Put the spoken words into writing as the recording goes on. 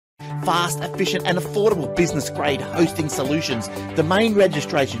Fast, efficient and affordable business-grade hosting solutions, domain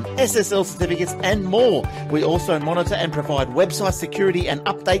registration, SSL certificates and more. We also monitor and provide website security and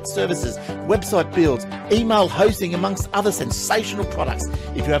update services, website builds, email hosting amongst other sensational products.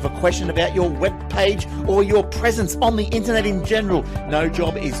 If you have a question about your web page or your presence on the internet in general, no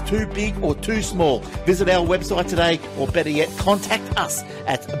job is too big or too small. Visit our website today, or better yet, contact us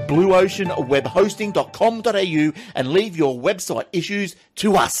at blueoceanwebhosting.com.au and leave your website issues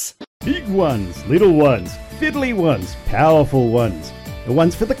to us. Big ones, little ones, fiddly ones, powerful ones. The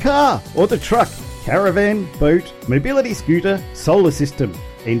ones for the car or the truck, caravan, boat, mobility scooter, solar system.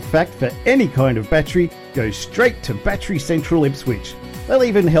 In fact, for any kind of battery, go straight to Battery Central Ipswich. They'll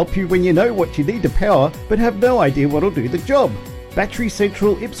even help you when you know what you need to power but have no idea what'll do the job. Battery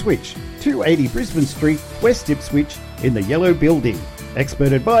Central Ipswich, 280 Brisbane Street, West Ipswich, in the yellow building.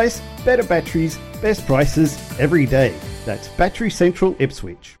 Expert advice, better batteries, best prices every day. That's Battery Central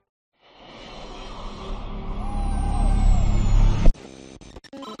Ipswich.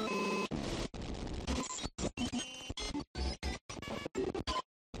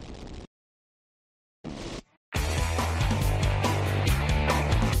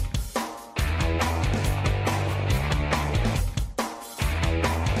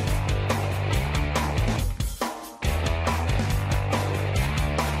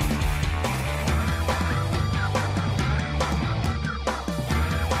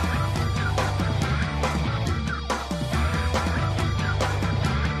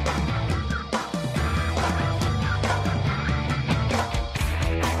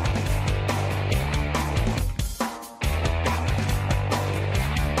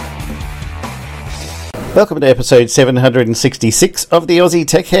 Welcome to episode 766 of the Aussie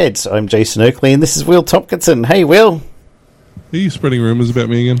Tech Heads. I'm Jason Oakley and this is Will Tompkinson. Hey, Will. Are you spreading rumours about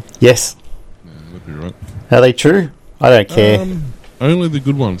me again? Yes. Yeah, that'd be right. Are they true? I don't care. Only the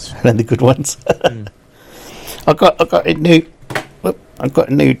good ones. Only the good ones. Yeah. I've got a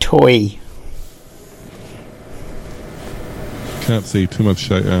new toy. Can't see too much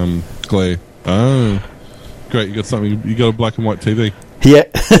glare. Oh, great! You got something. You got a black and white TV. Yeah.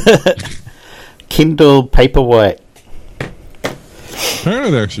 Kindle Paperwhite.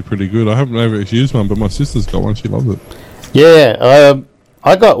 Apparently they're actually pretty good. I haven't ever actually used one, but my sister's got one. She loves it. Yeah,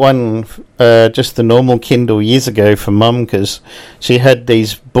 I got one, just the normal Kindle years ago for Mum because she had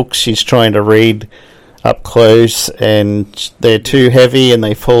these books she's trying to read up close and they're too heavy and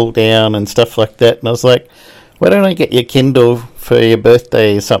they fall down and stuff like that. And I was like, why don't I get your Kindle for your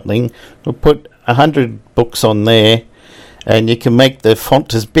birthday or something? We'll put 100 books on there. And you can make the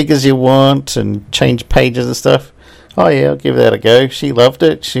font as big as you want and change pages and stuff. Oh yeah, I'll give that a go. She loved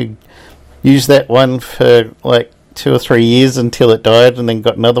it. She used that one for like 2 or 3 years until it died and then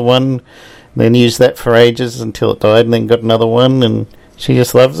got another one. And then used that for ages until it died and then got another one and she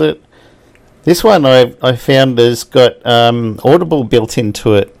just loves it. This one I found has got Audible built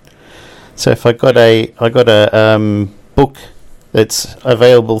into it. So if I got a book that's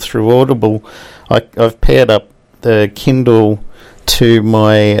available through Audible, I've paired up the Kindle to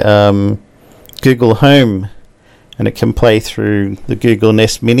my Google Home and it can play through the Google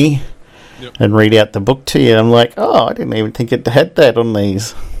Nest Mini and read out the book to you. I'm like, oh, I didn't even think it had that on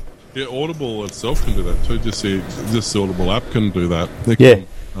these. Yeah, Audible itself can do that too. Just the Audible app can do that. Yeah.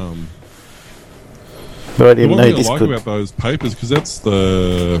 But I didn't know this I like about those papers, because that's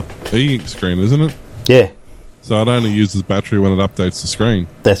the e-ink screen, isn't it? Yeah. So it only uses battery when it updates the screen.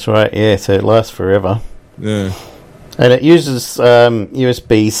 That's right, yeah, so it lasts forever. Yeah. And it uses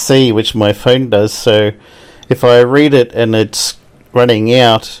USB-C, which my phone does, so if I read it and it's running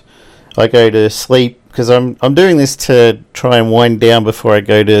out, I go to sleep, because I'm doing this to try and wind down before I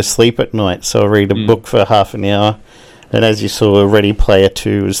go to sleep at night, so I read a book for half an hour, and as you saw, Ready Player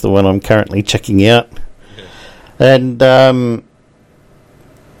 2 is the one I'm currently checking out. Yeah. And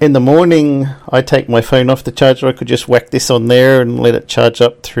in the morning, I take my phone off the charger. I could just whack this on there and let it charge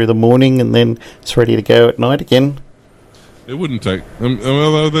up through the morning, and then it's ready to go at night again. It wouldn't take... they do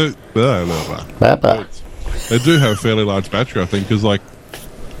have a fairly large battery, I think, because, like,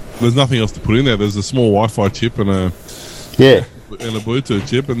 there's nothing else to put in there. There's a small Wi-Fi chip and a Bluetooth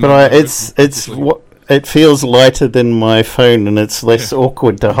chip. And but it feels lighter than my phone, and it's less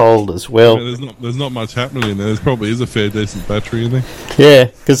awkward to hold as well. Yeah, there's not much happening in there. There probably is a fair decent battery in there. Yeah,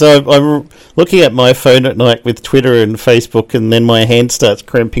 because I'm looking at my phone at night with Twitter and Facebook, and then my hand starts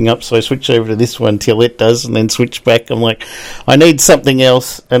cramping up, so I switch over to this one till it does, and then switch back. I'm like, I need something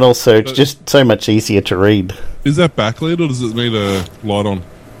else, and also it's just so much easier to read. Is that backlit, or does it need a light on?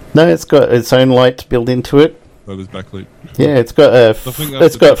 No, it's got its own light built into it. That is backlit. Yeah, it's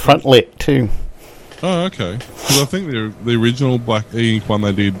got front lit too. Oh, okay. Because I think the original black e-ink one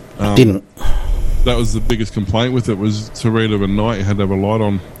they did Didn't. That was the biggest complaint with it, was to read it at night. You had to have a light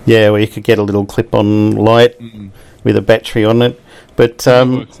on. Yeah, where you could get a little clip-on light with a battery on it. But it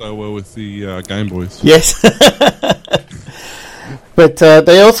works so well with the Game Boys. Yes. But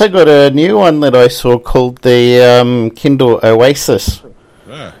they also got a new one that I saw called the Kindle Oasis.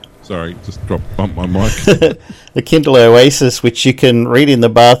 Ah, sorry, just bumped my mic. The Kindle Oasis, which you can read in the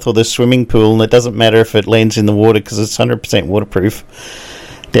bath or the swimming pool, and it doesn't matter if it lands in the water because it's 100%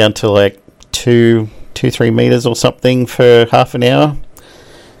 waterproof, down to like 2-3 meters or something for half an hour.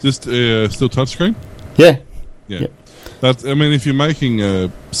 Just still touchscreen? Yeah. Yep. That's, I mean, if you're making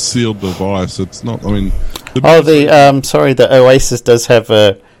a sealed device, it's not. I mean, the Oasis does have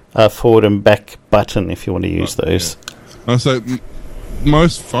a forward and back button if you want to use those. Yeah. So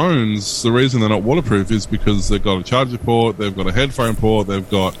most phones, the reason they're not waterproof is because they've got a charger port, they've got a headphone port, they've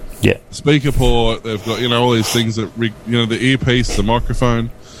got a speaker port, they've got all these things that the earpiece, the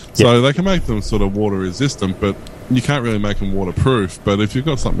microphone. So they can make them sort of water resistant, but you can't really make them waterproof. But if you've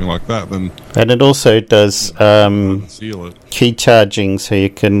got something like that, then... And it also does seal it. Key charging, so you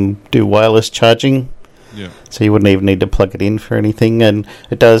can do wireless charging. Yeah. So you wouldn't even need to plug it in for anything. And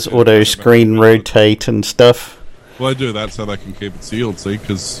it does auto screen rotate and stuff. Well, they do that so they can keep it sealed, see,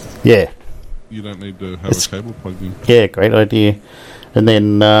 because you don't need to have a cable plugged in. Yeah, great idea. And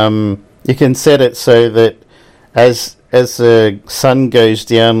then you can set it so that as the sun goes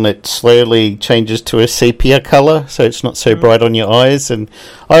down, it slowly changes to a sepia colour, so it's not so bright on your eyes. And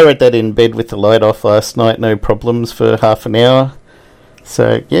I read that in bed with the light off last night, no problems for half an hour.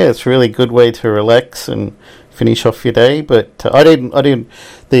 So yeah, it's a really good way to relax and finish off your day. But I didn't.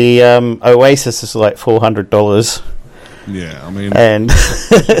 The Oasis is like $400. Yeah, I mean, and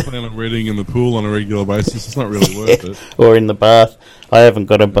plan on reading in the pool on a regular basis, it's not really worth it. Or in the bath. I haven't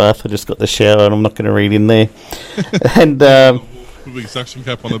got a bath, I just got the shower, and I'm not going to read in there. And put a big suction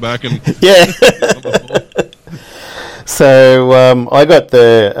cap on the back and So I got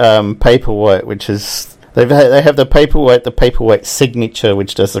the Paperwhite, which is they have the Paperwhite Signature,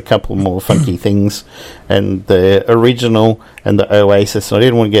 which does a couple more funky things, and the original and the Oasis. I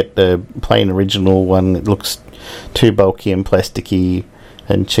didn't want to get the plain original one; it looks too bulky and plasticky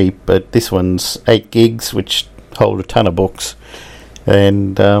and cheap. But this one's 8 gigs, which hold a ton of books,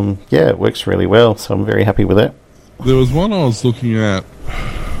 and it works really well. So I'm very happy with it. There was one I was looking at.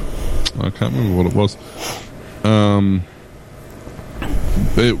 I can't remember what it was.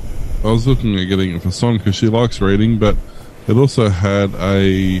 I was looking at getting it for Son because she likes reading, but it also had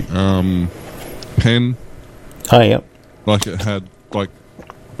a pen. Oh, yeah. Like it had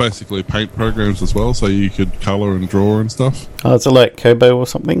basically paint programs as well, so you could colour and draw and stuff. Oh, is it like Kobo or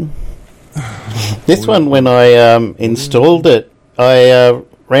something? This one, when I installed it, I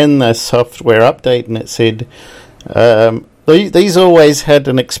ran the software update and it said these always had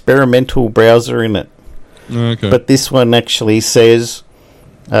an experimental browser in it. Okay. But this one actually says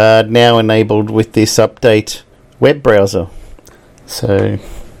now enabled with this update web browser. So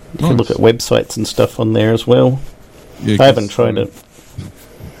you can look at websites and stuff on there as well. Yeah, I haven't tried it.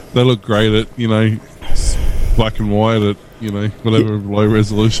 They look great at, black and white at, whatever low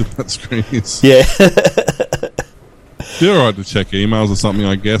resolution that screen is. Yeah. You're alright to check emails or something,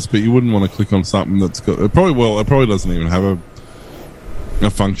 I guess, but you wouldn't want to click on something that's got... It probably doesn't even have a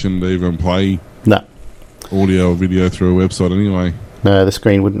function to even play audio or video through a website anyway. No, the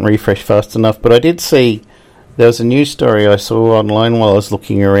screen wouldn't refresh fast enough. But I did see... There was a news story I saw online while I was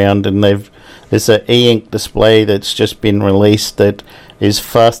looking around, and there's an e-ink display that's just been released that is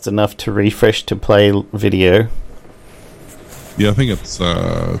fast enough to refresh to play video. Yeah, I think it's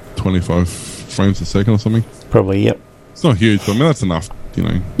 25 frames a second or something. Probably, yep. It's not huge, but I mean, that's enough,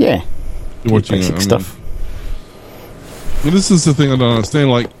 Yeah. You're watching basic stuff. Well, this is the thing I don't understand.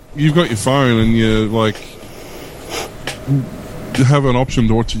 Like, you've got your phone and you have an option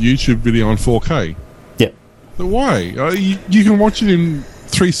to watch a YouTube video in 4K. Yep. But why? You can watch it in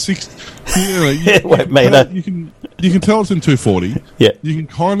 360. You can tell it's in 240. Yeah. You can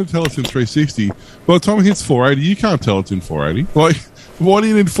kind of tell it's in 360. By the time it hits 480, you can't tell it's in 480. Like, what do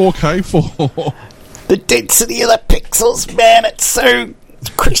you need 4K for? The density of the pixels, man, it's so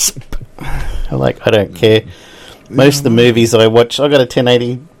crisp. I don't care. Most of the movies I watch, I got a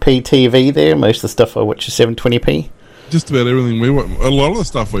 1080p TV there. Most of the stuff I watch is 720p. Just about everything we watch. A lot of the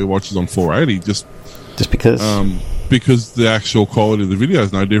stuff we watch is on 480. Just because. Because the actual quality of the video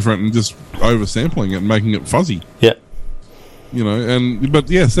is no different, and just oversampling it and making it fuzzy. Yeah. But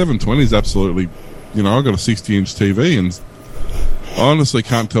 720 is absolutely. I've got a 60-inch TV, and I honestly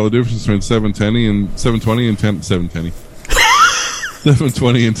can't tell the difference between 720 and 720 and 720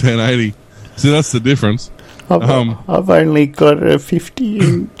 and 1080. See, that's the difference. I've only got a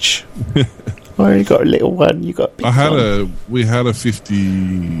 50-inch. I only got a little one. You got a big one. We had a 50.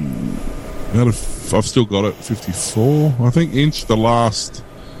 I've still got it. 54, I think, inch. The last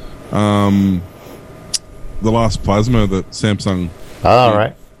plasma that Samsung. Oh,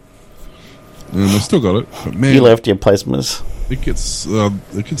 right. And I still got it. But man, you left your plasmas. It gets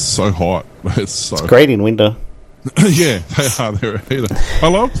so hot. It's great in winter. Yeah, they are. They're a heater. I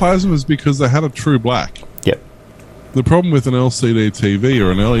love plasmas because they had a true black. Yep. The problem with an LCD TV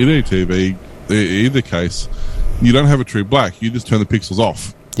or an LED TV, either case, you don't have a true black. You just turn the pixels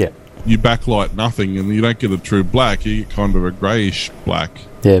off. Yep. You backlight nothing, and you don't get a true black. You get kind of a greyish black.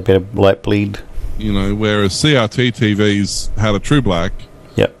 Yeah, a bit of light bleed. You know, whereas CRT TVs had a true black.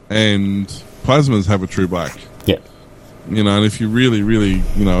 Yep. And plasmas have a true black. Yep. You know, and if you're really, really,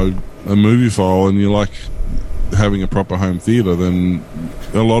 a moviephile and you like having a proper home theatre, then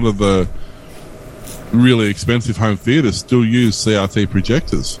a lot of the really expensive home theatres still use CRT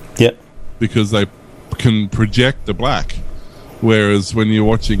projectors. Yep. Because they can project the black. Whereas when you're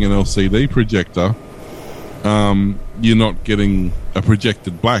watching an LCD projector, you're not getting a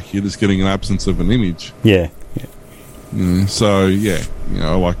projected black. You're just getting an absence of an image. Yeah. So, yeah,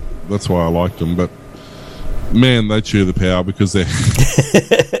 that's why I liked them. But, man, they chew the power because they're,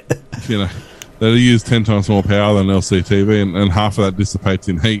 they use 10 times more power than LCD TV, and half of that dissipates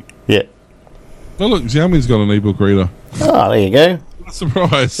in heat. Yeah. Oh, look, Xiaomi's got an ebook reader. Oh, there you go. What a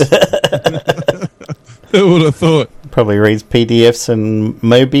surprise. Who would have thought? Probably reads PDFs and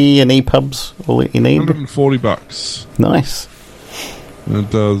Mobi and EPUBs, all that you need. $140. Nice. And it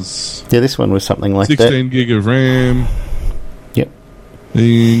does... Yeah, this one was something like 16 gig of RAM. Yep.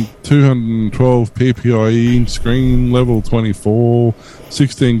 The 212 PPIe screen, level 24,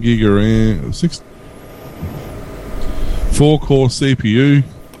 16 gig of RAM, 4-core CPU.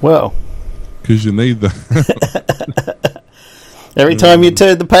 Wow. Because you need that. Every time you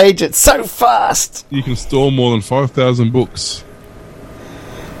turn the page, it's so fast. You can store more than 5,000 books.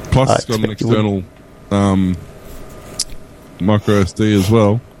 Plus, it's got an external micro SD as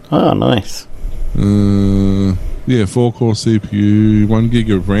well. Oh, nice. Yeah, 4-core CPU, 1 gig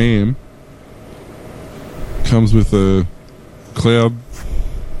of RAM. Comes with a cloud.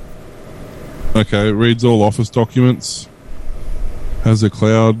 Okay, it reads all Office documents. Has a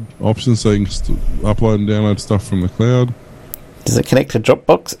cloud option so you can upload and download stuff from the cloud. Does it connect to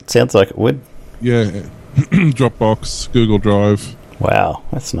Dropbox? It sounds like it would. Yeah, Dropbox, Google Drive. Wow,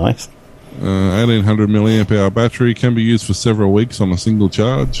 that's nice. 1800 milliamp hour battery, can be used for several weeks on a single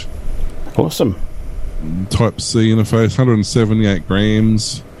charge. Awesome. Type-C interface, 178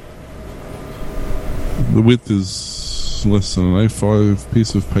 grams. The width is less than an A5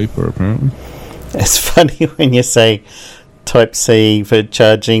 piece of paper, apparently. It's funny when you say Type-C for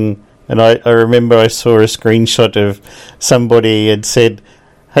charging, and I remember I saw a screenshot of somebody had said,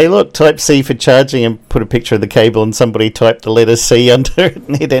 hey look, Type-C for charging, and put a picture of the cable, and somebody typed the letter C under it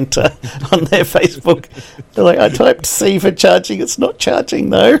and hit enter on their Facebook. They're like, I typed C for charging, it's not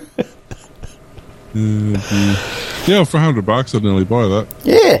charging though. Yeah, for $100 I'd nearly buy that.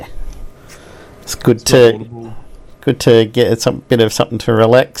 Yeah. It's good to get a bit of something to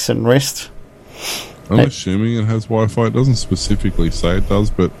relax and rest. I'm assuming it has Wi-Fi. It doesn't specifically say it does,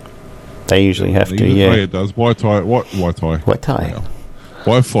 but they usually have to, yeah. Oh, it does. Wi-Fi. Wi-Fi.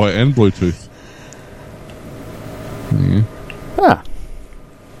 Wi-Fi and Bluetooth. Yeah. Ah.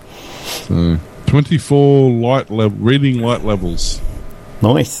 So, 24 reading light levels.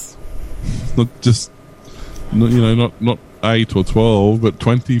 Nice. Not just, not 8 or 12, but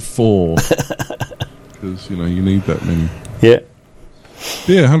 24. Because, you need that many. Yeah.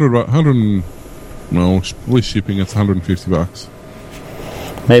 Yeah, 100, well, with shipping, it's $150.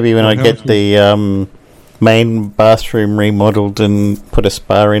 Maybe when I get the main bathroom remodeled and put a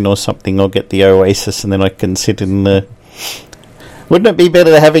spa in or something, I'll get the Oasis, and then I can sit in the... Wouldn't it be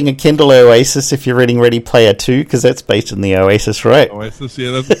better having a Kindle Oasis if you're reading Ready Player 2? Because that's based on the Oasis, right? Oasis, yeah.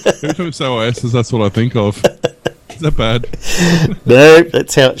 Every time you say Oasis, that's what I think of. Is that bad? No,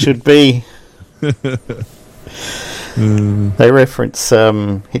 that's how it should be. They reference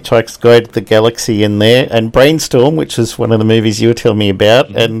Hitchhiker's Guide to the Galaxy in there, and Brainstorm, which is one of the movies you were telling me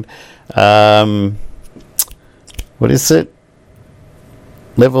about, and what is it?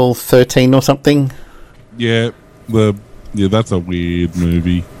 Level 13 or something? Yeah, that's a weird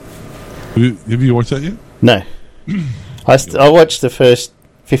movie. Have you watched that yet? No. I watched the first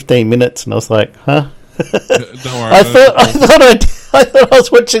 15 minutes and I was like, huh? Don't worry. I thought I was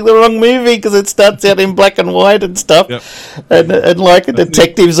watching the wrong movie because it starts out in black and white and stuff, yep. and like a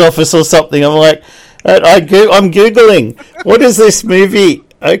detective's office or something. I'm like, I'm Googling, what is this movie?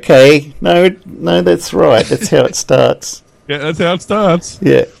 okay. No, that's right. That's how it starts. Yeah, that's how it starts.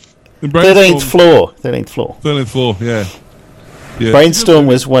 Yeah. 13th floor. 13th floor, yeah. Brainstorm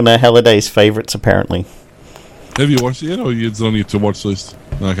was one of Halliday's favourites, apparently. Have you watched it yet, or it's on your to-watch list?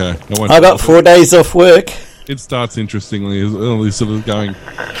 Okay. I got 4 days off work. It starts interestingly. He's sort of going,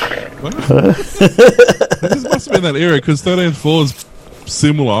 what? This must have been that era, because 13th floor is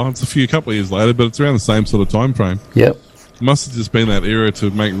similar. It's a couple of years later, but it's around the same sort of time frame. Yep. It must have just been that era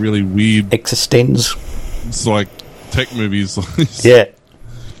to make really weird... Existenz. It's like tech movies. Yeah.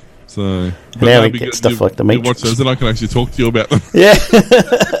 So... Now we get stuff like The Matrix. Watch those, and I can actually talk to you about them. Yeah.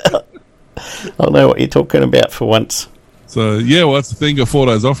 I'll know what you're talking about for once. So, yeah, well, that's the thing. Got 4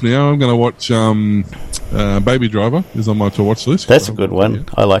 days off now. I'm going to watch Baby Driver is on my to-watch list. That's a good one.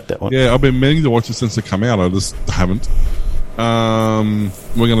 I like that one. Yeah, I've been meaning to watch it since it came out. I just haven't.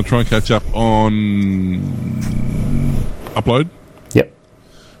 We're going to try and catch up on Upload. Yep.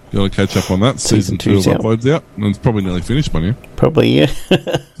 Got to catch up on that. Season 2 of Upload's out. And it's probably nearly finished by now. Probably, yeah.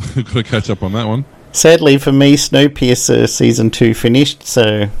 Got to catch up on that one. Sadly for me, Snowpiercer Season 2 finished,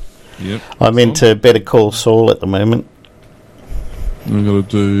 so yep, I'm into Better Call Saul at the moment. I've got to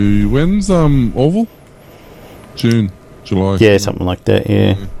do... When's Orville? June, July. Yeah, something like that,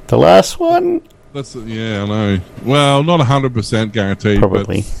 yeah. The last one? Yeah, I know. Well, not 100% guaranteed,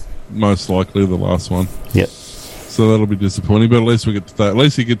 probably. But most likely the last one. Yep. So that'll be disappointing, but at least we get to that. At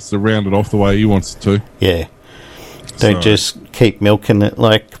least he gets to round it off the way he wants it to. Yeah. Don't just keep milking it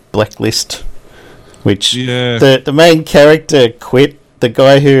like Blacklist, which the main character quit. The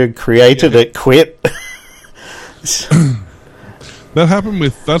guy who created it quit. That happened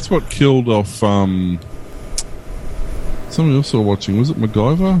with... That's what killed off... something else I was watching. Was it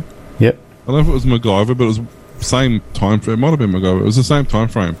MacGyver? Yep. I don't know if it was MacGyver, but it was the same time frame. It might have been MacGyver. It was the same time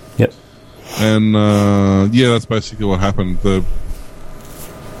frame. Yep. And, that's basically what happened.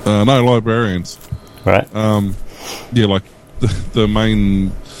 Librarians. Right. Like, the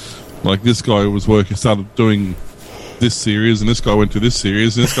main... Like, this guy started doing this series, and this guy went to this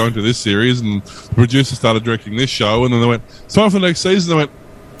series, and this guy went to this series, and the producer started directing this show, and then they went, it's time for the next season. They went,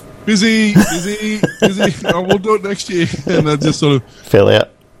 busy. Oh, we'll do it next year. And they just sort of... fell out.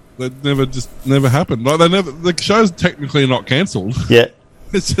 That never happened. Like, the show's technically not cancelled. Yeah.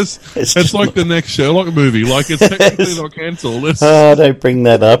 It's like the next Sherlock movie. Like, it's technically not cancelled. Don't bring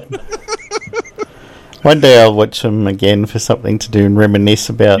that up. One day I'll watch them again for something to do and reminisce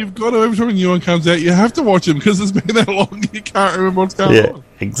about. You've got to, every time a new one comes out, you have to watch them because it's been that long you can't remember what's going on. Yeah,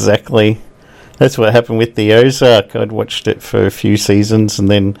 exactly. That's what happened with the Ozark. I'd watched it for a few seasons and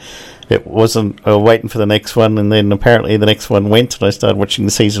then it wasn't... I was waiting for the next one, and then apparently the next one went and I started watching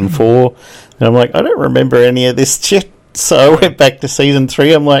season 4 and I'm like, I don't remember any of this shit. So I went back to season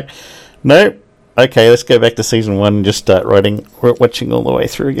 3. I'm like, nope. Okay, let's go back to season 1 and just start watching all the way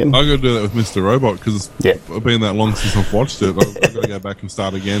through again. I've got to do that with Mr. Robot because it's been that long since I've watched it. I've got to go back and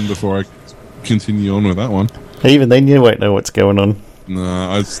start again before I continue on with that one. Even then you won't know what's going on. No,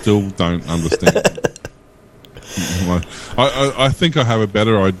 I still don't understand. I think I have a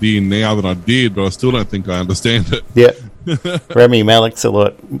better idea now than I did, but I still don't think I understand it. Yeah. Rami Malek's a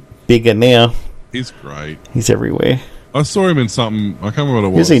lot bigger now. He's great. He's everywhere. I saw him in something. I can't remember what it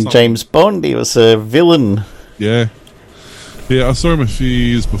was. He was in James Bond. He was a villain. Yeah. Yeah, I saw him a few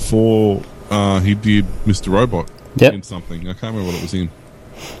years before he did Mr. Robot in something. I can't remember what it was in.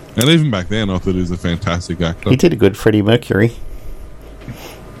 And even back then, I thought he was a fantastic actor. He did a good Freddie Mercury.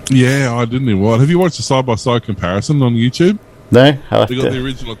 Yeah, I didn't even watch. Have you watched the side-by-side comparison on YouTube? No. They've got the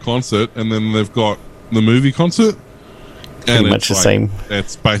original concert, and then they've got the movie concert. Pretty much the same.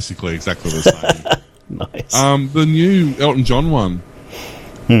 It's basically exactly the same. Nice. The new Elton John one,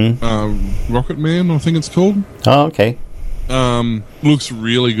 Rocket Man, I think it's called. Oh, okay. Looks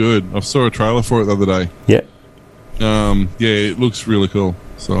really good. I saw a trailer for it the other day. Yeah. It looks really cool.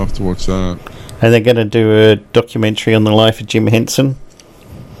 So I have to watch that. And they're going to do a documentary on the life of Jim Henson.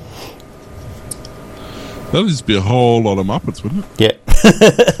 That'll just be a whole lot of Muppets, wouldn't it? Yeah.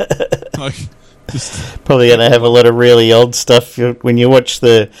 Probably going to have a lot of really old stuff. When you watch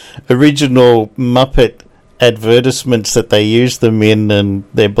the original Muppet advertisements that they use them in, and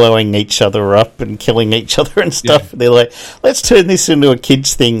they're blowing each other up and killing each other and stuff, they're like, let's turn this into a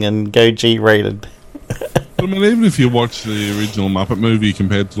kids thing and go G-rated. I mean, even if you watch the original Muppet movie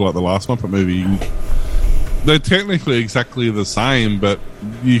compared to like the last Muppet movie, they're technically exactly the same, but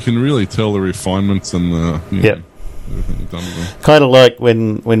you can really tell the refinements and the kind of like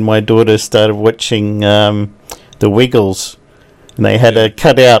when my daughter started watching The Wiggles, and they had a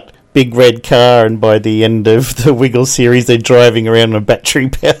cut-out big red car, and by the end of the Wiggles series, they're driving around in a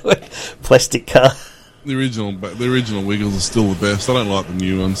battery-powered plastic car. The original Wiggles are still the best. I don't like the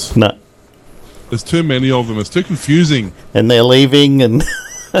new ones. No. There's too many of them. It's too confusing. And they're leaving and...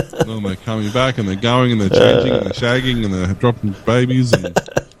 and they're coming back and they're going and they're changing and they're shagging and they're dropping babies and...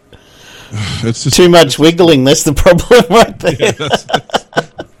 It's just... Too much wiggling, that's the problem right there.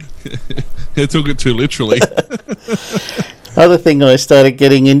 Yeah, they took it too literally. Other thing I started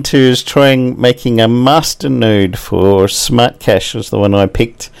getting into is making a master node for Smart Cash was the one I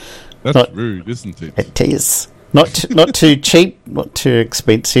picked. That's rude, isn't it? It is. Not too cheap, not too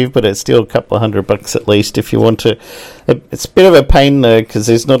expensive, but it's still a couple of $100 at least if you want to. It's a bit of a pain though because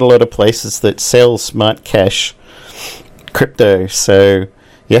there's not a lot of places that sell Smart Cash crypto, so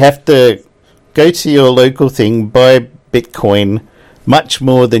you have to go to your local thing, buy Bitcoin, much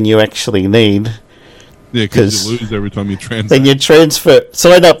more than you actually need. Yeah, because you lose every time you transact. Then you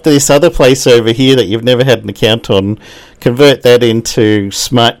sign up to this other place over here that you've never had an account on, convert that into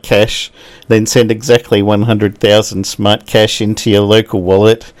Smart Cash, then send exactly 100,000 Smart Cash into your local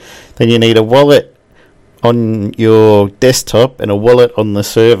wallet. Then you need a wallet on your desktop and a wallet on the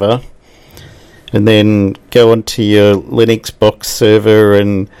server. And then go onto your Linux box server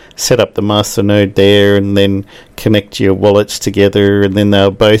and set up the master node there and then connect your wallets together and then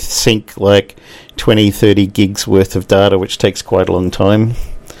they'll both sync like 20-30 gigs worth of data, which takes quite a long time.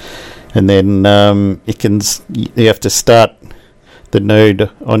 And then you have to start the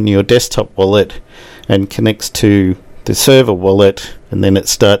node on your desktop wallet and connects to the server wallet, and then it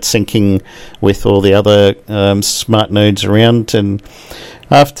starts syncing with all the other smart nodes around. And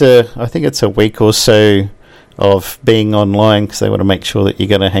after, I think it's a week or so of being online, because they want to make sure that you're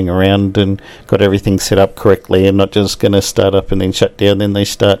going to hang around and got everything set up correctly and not just going to start up and then shut down, then they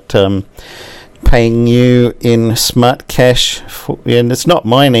start paying you in Smart Cash, and it's not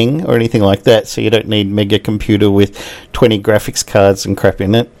mining or anything like that, so you don't need mega computer with 20 graphics cards and crap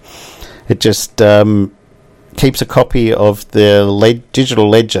in it. It just keeps a copy of the digital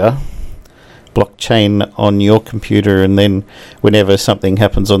ledger blockchain on your computer, and then whenever something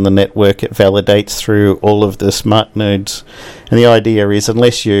happens on the network, it validates through all of the smart nodes. And the idea is,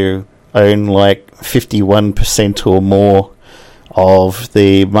 unless you own like 51% or more of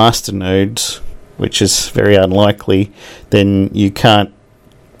the master nodes, which is very unlikely, then you can't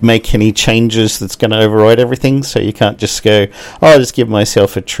make any changes that's going to override everything. So you can't just go, I'll just give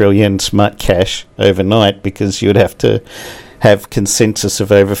myself 1 trillion Smart Cash overnight, because you would have to have consensus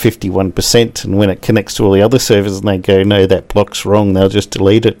of over 51%, and when it connects to all the other servers and they go, no, that block's wrong, they'll just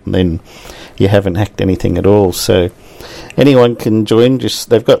delete it, and then you haven't hacked anything at all. So anyone can join.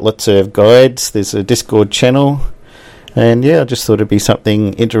 They've got lots of guides. There's a Discord channel, and yeah, I just thought it'd be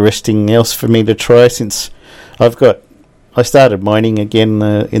something interesting else for me to try, since I started mining again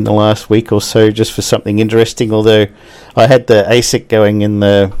in the last week or so, just for something interesting, although I had the ASIC going in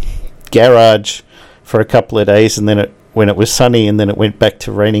the garage for a couple of days, and then when it was sunny, and then it went back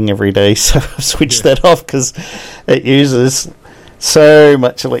to raining every day, so I switched that off because it uses so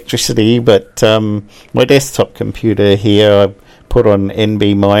much electricity. But my desktop computer here, I put on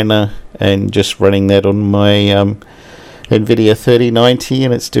NB Miner and just running that on my NVIDIA 3090,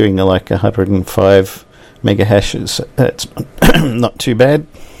 and it's doing like 105 mega hashes. That's not too bad.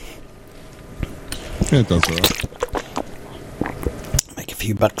 Yeah, it does all right. Make a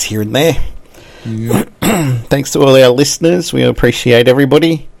few bucks here and there. Yeah. Thanks to all our listeners. We appreciate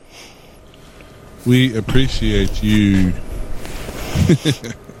everybody. We appreciate you.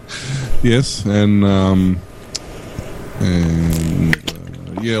 Yes, and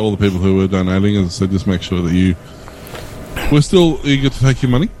yeah, all the people who are donating. As I said, just make sure that we're still eager to take your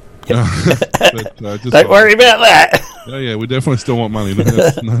money. Yep. Don't worry about that. Yeah, we definitely still want money.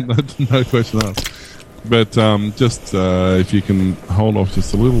 No question asked. But just if you can hold off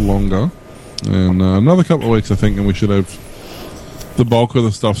just a little longer. And another couple of weeks, I think, and we should have the bulk of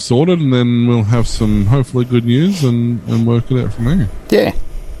the stuff sorted, and then we'll have some hopefully good news and work it out from there. Yeah.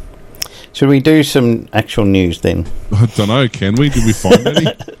 Should we do some actual news then? I don't know, can we? Did we find any?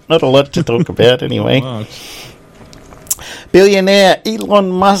 Not a lot to talk about anyway. Billionaire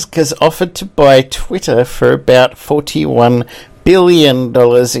Elon Musk has offered to buy Twitter for about $41 billion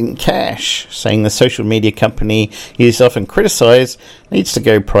in cash, saying the social media company he is often criticised needs to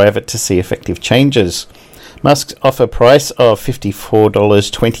go private to see effective changes. Musk's offer price of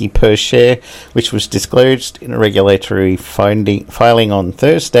 $54.20 per share, which was disclosed in a regulatory filing on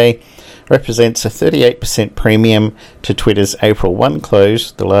Thursday, represents a 38% premium to Twitter's April 1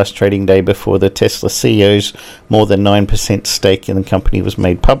 close, the last trading day before the Tesla CEO's more than 9% stake in the company was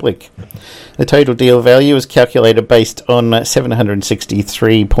made public. The total deal value was calculated based on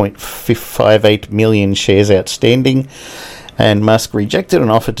 763.58 million shares outstanding, And Musk rejected an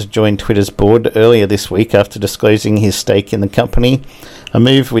offer to join Twitter's board earlier this week after disclosing his stake in the company, a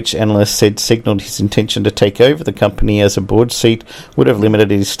move which analysts said signalled his intention to take over the company, as a board seat would have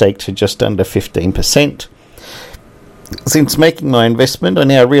limited his stake to just under 15%. Since making my investment, I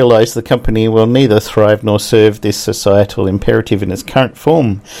now realise the company will neither thrive nor serve this societal imperative in its current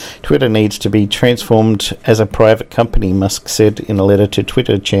form. Twitter needs to be transformed as a private company, Musk said in a letter to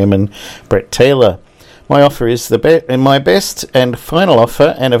Twitter chairman Brett Taylor. My offer is my best and final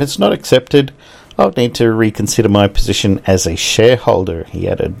offer, and if it's not accepted, I'll need to reconsider my position as a shareholder, he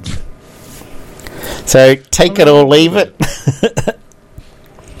added. So, take it or leave it. I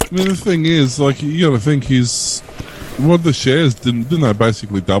mean, the thing is, like, you got to think what the shares didn't they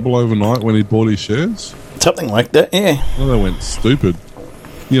basically double overnight when he bought his shares? Something like that, yeah. Well, they went stupid,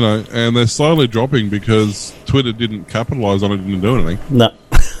 and they're slowly dropping because Twitter didn't capitalise on it, didn't do anything. No.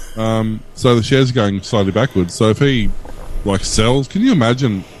 So the shares are going slightly backwards. So if he sells, can you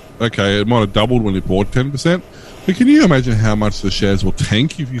imagine? Okay, it might have doubled when he bought 10%, but can you imagine how much the shares will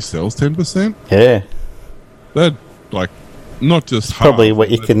tank if he sells 10%? Yeah, they're not just probably half,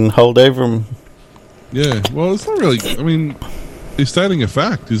 what you can hold over them. Yeah, well, it's not really. I mean, he's stating a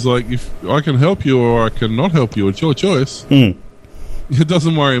fact. He's like, if I can help you or I can not help you, it's your choice. Mm. It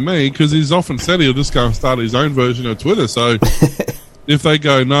doesn't worry me, because he's often said he'll just go and start his own version of Twitter. So if they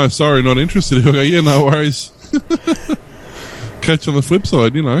go, no, sorry, not interested, he'll go, yeah, no worries. Catch on the flip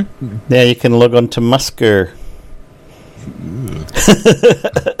side, Now you can log on to Musker.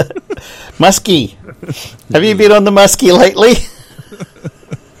 Muskie. Have you been on the Muskie lately?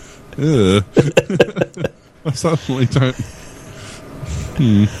 I certainly don't.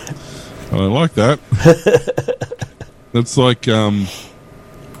 I don't like that. That's like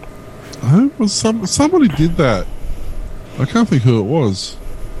somebody did that. I can't think who it was.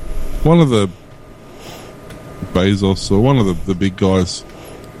 One of the Bezos or one of the big guys.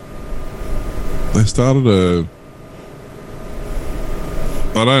 They started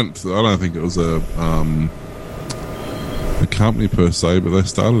I don't think it was a company per se, but they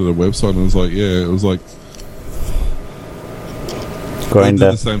started a website and it was like they did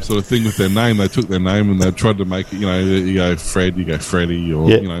the same sort of thing with their name. They took their name and they tried to make it, you go Fred, you go Freddy, or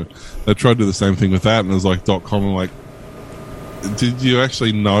they tried to do the same thing with that, and it was like .com. And did you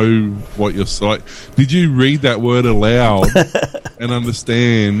actually know what your site? Did you read that word aloud and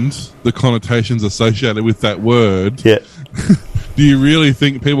understand the connotations associated with that word? Yeah. Do you really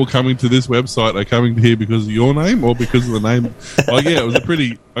think people coming to this website are coming here because of your name or because of the name? It was a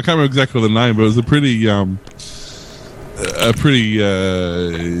pretty. I can't remember exactly the name, but it was a pretty.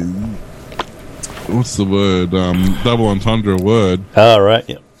 What's the word? Double entendre word. Oh, right.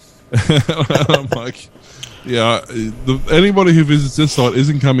 Yeah. I'm like, yeah. Anybody who visits this site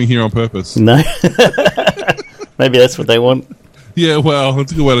isn't coming here on purpose. No. Maybe that's what they want. Yeah. Well,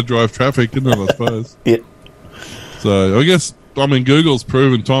 it's a good way to drive traffic, isn't it? I suppose. Yeah. So I guess. Google's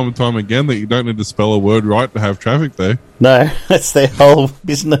proven time and time again that you don't need to spell a word right to have traffic there. No, that's their whole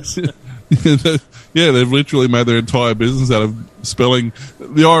business. Yeah, they've literally made their entire business out of spelling.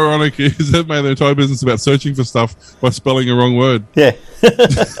 The ironic is they've made their entire business about searching for stuff by spelling a wrong word. Yeah.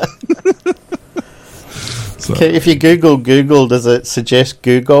 So. Okay, if you Google, does it suggest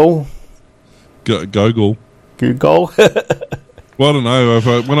Google? Google. Google? Well, I don't know.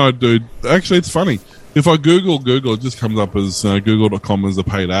 When I do... Actually, it's funny. If I Google, it just comes up as google.com as a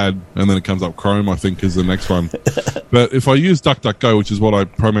paid ad, and then it comes up Chrome, I think, is the next one. But if I use DuckDuckGo, which is what I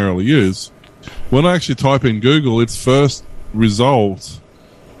primarily use, when I actually type in Google, its first result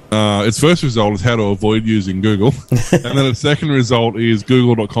is how to avoid using Google. And then its second result is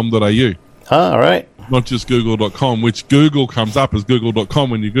google.com.au. Ah, right. Not just google.com, which Google comes up as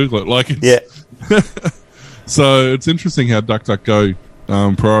google.com when you Google it. Yeah. So it's interesting how DuckDuckGo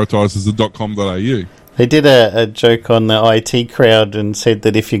prioritizes the .com.au. They did a joke on the IT crowd and said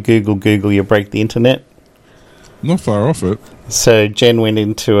that if you Google, you break the internet. Not far off it. So Jen went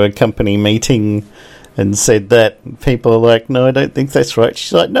into a company meeting and said that. People are like, no, I don't think that's right.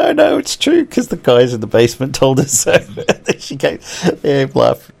 She's like, no, it's true, because the guys in the basement told us so. She they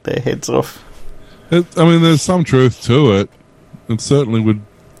laughed their heads off. There's some truth to it. It certainly would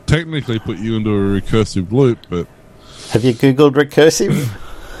technically put you into a recursive loop, but... Have you Googled recursive?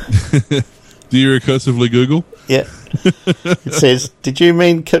 Do you recursively Google? Yeah. It says, did you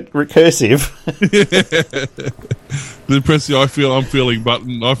mean recursive? Then press the I'm feeling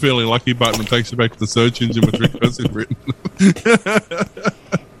button. I'm feeling lucky button and takes you back to the search engine with recursive written.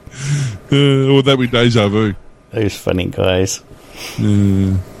 Would that be deja vu? Those funny guys. So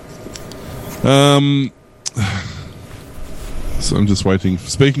I'm just waiting.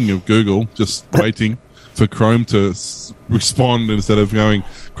 Speaking of Google, just waiting. for Chrome to respond instead of going,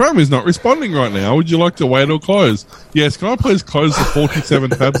 Chrome is not responding right now. Would you like to wait or close? Yes, can I please close the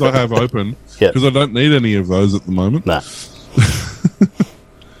 47 tabs I have open? Because I don't need any of those at the moment. Nah.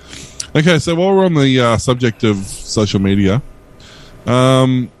 Okay, so while we're on the subject of social media,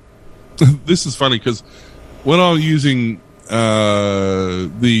 this is funny because when I'm using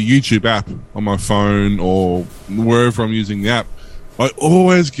the YouTube app on my phone or wherever I'm using the app, I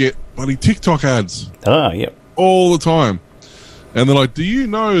always get bloody TikTok ads. Oh, yep. All the time. And they're like, do you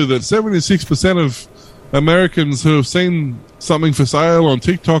know that 76% of Americans who have seen something for sale on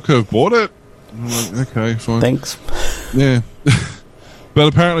TikTok have bought it? I'm like, okay, fine. Thanks. Yeah.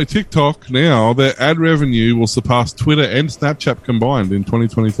 But apparently TikTok now, their ad revenue will surpass Twitter and Snapchat combined in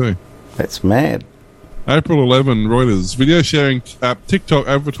 2022. That's mad. April 11, Reuters. Video sharing app TikTok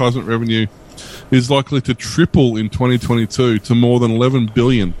advertisement revenue is likely to triple in 2022 to more than $11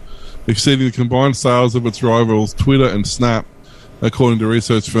 billion, exceeding the combined sales of its rivals Twitter and Snap, according to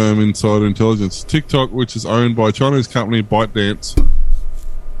research firm Insider Intelligence. TikTok, which is owned by Chinese company ByteDance,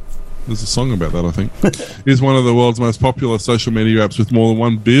 there's a song about that, I think, is one of the world's most popular social media apps with more than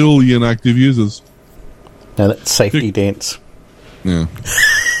 1 billion active users. Now that's Safety Dance. Yeah.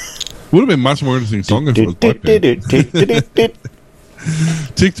 Would have been a much more interesting song if it was ByteDance.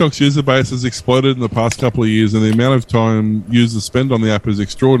 TikTok's user base has exploded in the past couple of years, and the amount of time users spend on the app is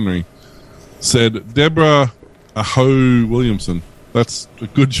extraordinary, said Deborah Aho Williamson. That's a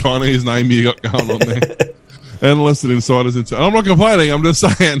good Chinese name you got going on there. Analysts and insiders. I'm not complaining, I'm just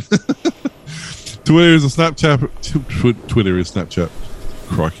saying. Twitter is Snapchat.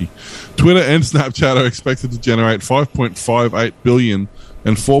 Crikey. Twitter and Snapchat are expected to generate $5.58 billion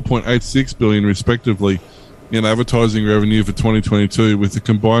and $4.86 billion, respectively, in advertising revenue for 2022, with the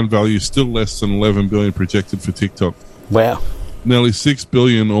combined value still less than $11 billion projected for TikTok. Wow. Nearly $6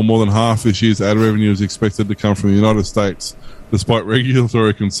 billion, or more than half this year's ad revenue, is expected to come from the United States, despite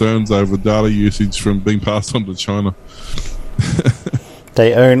regulatory concerns over data usage from being passed on to China.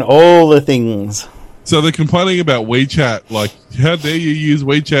 They own all the things. So they're complaining about WeChat, like, how dare you use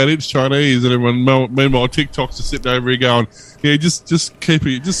WeChat, it's Chinese, and everyone, meanwhile, TikTok's just sitting over here going, yeah, just keep it,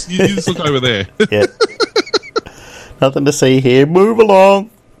 you just look over there. Yeah. Nothing to see here, move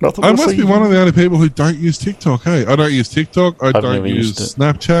along. Nothing I must be one of the only people who don't use TikTok, hey? I don't use TikTok, I don't use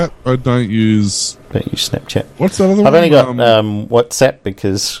Snapchat, I don't use Snapchat. What's the other one? I've only got WhatsApp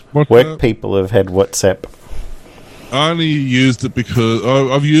because work people have had WhatsApp. I only used it because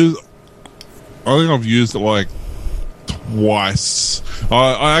I think I've used it like twice.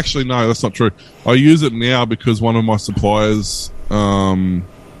 I actually, no, that's not true. I use it now because one of my suppliers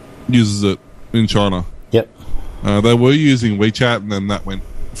uses it in China. Yep. They were using WeChat, and then that went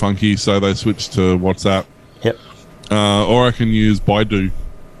funky, so they switched to WhatsApp. Yep. Or I can use Baidu,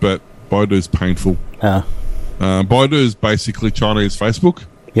 but Baidu's painful. Baidu is basically Chinese Facebook.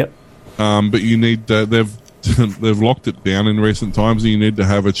 Yep. But you need they've locked it down in recent times, and you need to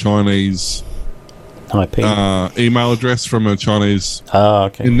have a Chinese IP email address from a Chinese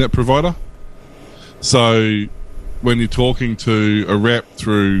internet provider. So when you're talking to a rep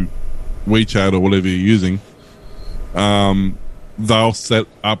through WeChat or whatever you're using, they'll set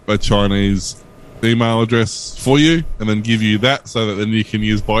up a Chinese email address for you and then give you that so that then you can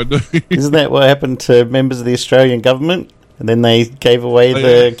use Baidu. Isn't that what happened to members of the Australian government? And then they gave away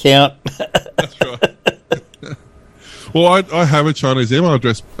the account? That's right. Well, I have a Chinese email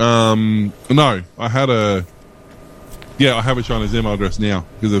address. No, I have a Chinese email address now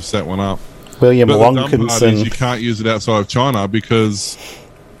because they've set one up. William but Wong the dumb part is you can't use it outside of China because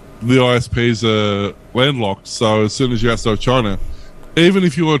the ISPs are landlocked. So as soon as you're outside of China, even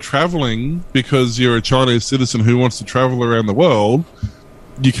if you are traveling because you're a Chinese citizen who wants to travel around the world,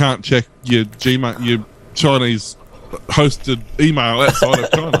 you can't check your Gmail, your Chinese hosted email outside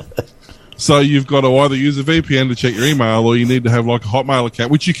of China. So you've got to either use a VPN to check your email, or you need to have like a Hotmail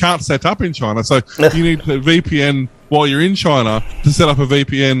account, which you can't set up in China. So you need a VPN while you're in China to set up a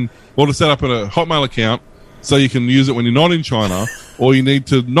VPN or to set up a Hotmail account so you can use it when you're not in China, or you need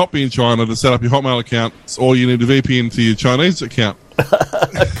to not be in China to set up your Hotmail account, or you need a VPN to your Chinese account.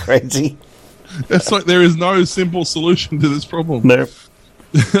 Crazy. It's like there is no simple solution to this problem. No.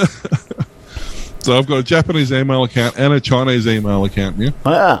 So I've got a Japanese email account and a Chinese email account, yeah?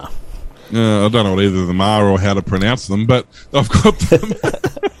 Ah. I don't know what either of them are or how to pronounce them, but I've got them.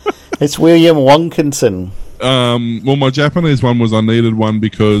 It's William Wonkinson. Well, my Japanese one was I needed one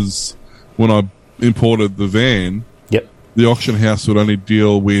because when I imported the van, the auction house would only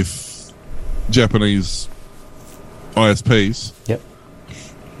deal with Japanese ISPs. Yep.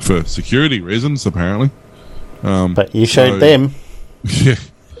 For security reasons, apparently. But you showed them. Yeah.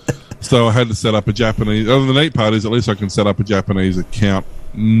 So I had to set up a Japanese. The neat part is at least I can set up a Japanese account.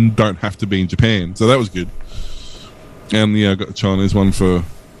 Don't have to be in Japan, so that was good. And I got the Chinese one for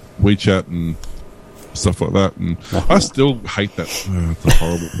WeChat and stuff like that. And I still hate that. It's a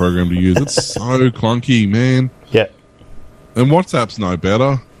horrible program to use. It's so clunky, man. Yeah. And WhatsApp's no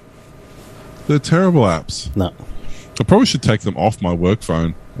better. They're terrible apps. No. I probably should take them off my work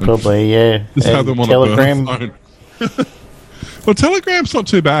phone. Probably, yeah. Just have them on Telegram. A burner phone. Well, Telegram's not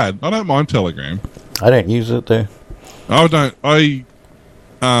too bad. I don't mind Telegram. I don't use it though. I don't. I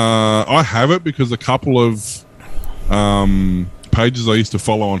have it because a couple of pages I used to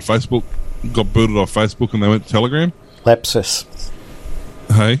follow on Facebook got booted off Facebook and they went to Telegram. Lapsus.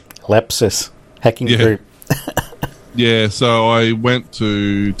 Hey? Lapsus. Hacking group. Yeah, so I went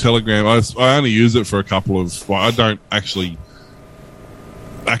to Telegram. I only use it for a couple of... Well, I don't actually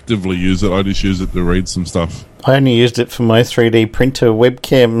actively use it. I just use it to read some stuff. I only used it for my 3D printer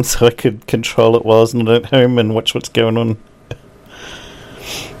webcam so I could control it while I was not at home and watch what's going on.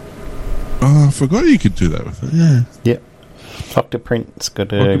 Oh, I forgot you could do that with it. Yeah. Yep. Octoprint's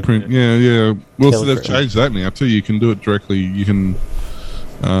got a... Octoprint, yeah. Well, so they've changed that now, too. You can do it directly. You can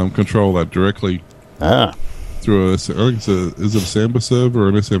control that directly. Through I think is it a Samba server or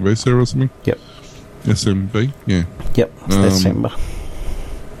an SMB server or something? Yep. SMB? Yeah. Yep, Samba.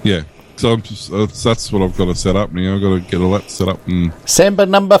 Yeah. So I'm just, that's what I've got to set up now. I've got to get all that set up. And Samba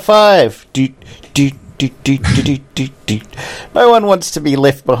number 5. No one wants to be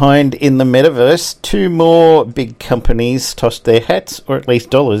left behind in the metaverse. 2 more big companies tossed their hats, or at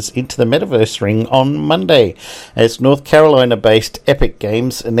least dollars, into the metaverse ring on Monday, as North Carolina-based Epic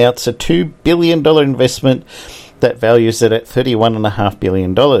Games announced a $2 billion investment that values it at $31.5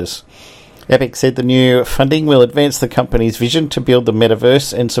 billion. Epic said the new funding will advance the company's vision to build the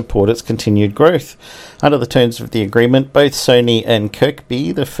metaverse and support its continued growth. Under the terms of the agreement, both Sony and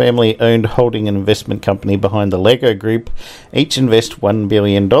Kirkby, the family-owned holding and investment company behind the LEGO Group, each invest $1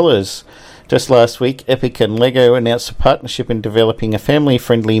 billion. Just last week, Epic and LEGO announced a partnership in developing a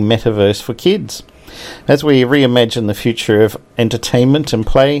family-friendly metaverse for kids. As we reimagine the future of entertainment and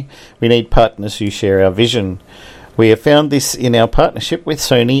play, we need partners who share our vision. We have found this in our partnership with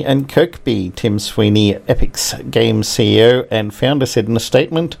Sony and Kirkby, Tim Sweeney, Epic's Games CEO and founder, said in a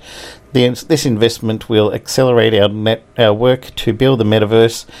statement. This investment will accelerate our work to build the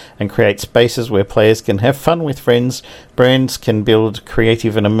metaverse and create spaces where players can have fun with friends, brands can build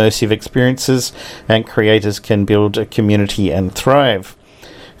creative and immersive experiences, and creators can build a community and thrive.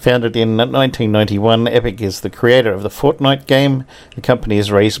 Founded in 1991, Epic is the creator of the Fortnite game. The company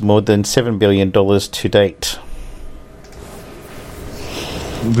has raised more than $7 billion to date.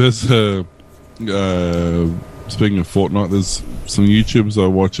 There's speaking of Fortnite, there's some YouTubers I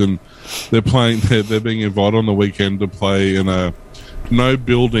watch and they're playing. They're being invited on the weekend to play in a no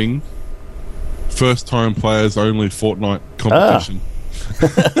building, first time players only Fortnite competition.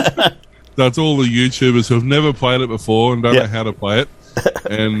 That's all the YouTubers who have never played it before and don't know how to play it,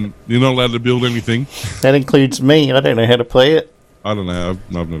 and you're not allowed to build anything. That includes me. I don't know how to play it. I don't know.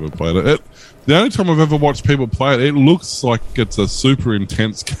 I've never played it. The only time I've ever watched people play it, it looks like it's a super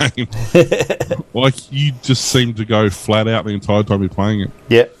intense game. Like you just seem to go flat out the entire time you're playing it.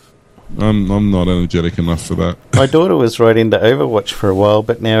 Yeah. I'm not energetic enough for that. My daughter was right into Overwatch for a while,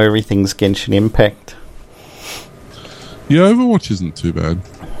 but now everything's Genshin Impact. Yeah, Overwatch isn't too bad.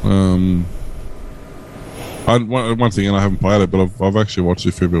 Once again, I haven't played it, but I've actually watched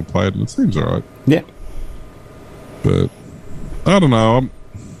a few people play it, and it seems alright. Yeah. But I don't know.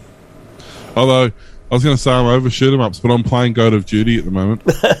 Although I was going to say I'm over shoot 'em ups, but I'm playing God of Duty at the moment.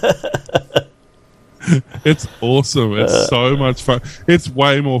 It's awesome. It's so much fun. It's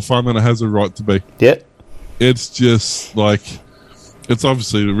way more fun than it has a right to be. Yeah. It's just like it's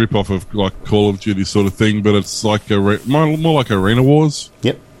obviously a rip off of like Call of Duty sort of thing, but it's like more like Arena Wars.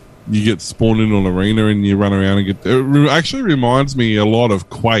 Yep. You get spawned in an arena and you run around and get. It actually reminds me a lot of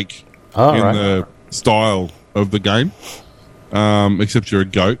Quake the style of the game, except you're a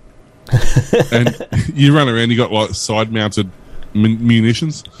goat. And you run around, you got like side mounted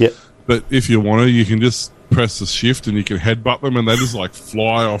munitions. Yep. But if you want to, you can just press the shift and you can headbutt them and they just like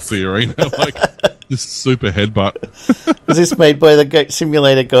fly off the arena. Like just super headbutt. Is this made by the Goat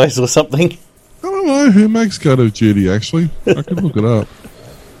Simulator guys or something? I don't know who makes God of Duty actually. I could look it up.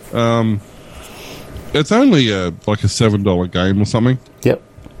 It's only like a $7 game or something. Yep.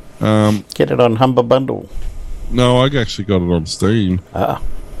 Get it on Humber Bundle. No, I actually got it on Steam.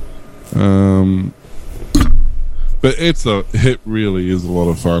 But it really is a lot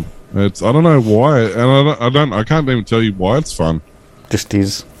of fun. I don't know why, and I can't even tell you why it's fun. Just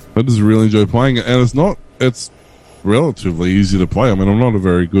is. I just really enjoy playing it, and it's relatively easy to play. I mean, I'm not a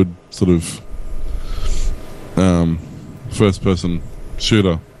very good sort of first-person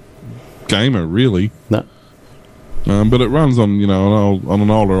shooter gamer, really. No. But it runs on, you know, on an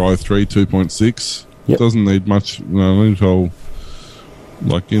older i3 2.6. Yep. Doesn't need much, you know, Intel,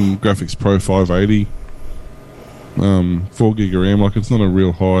 like in Graphics Pro 580. 4 gig of RAM, like it's not a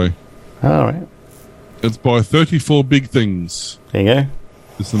real high. All right. It's by 34 Big Things. There you go.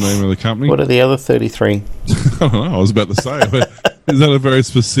 Is the name of the company. What are the other 33? I don't know. I was about to say, is that a very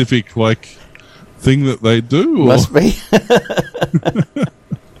specific like thing that they do? Or? Must be.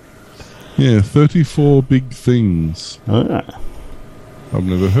 Yeah, 34 Big Things. Ah. I've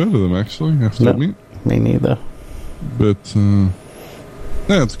never heard of them actually. I have to admit. Me neither. But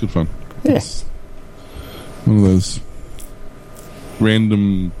yeah, it's good fun. Yeah. It's one of those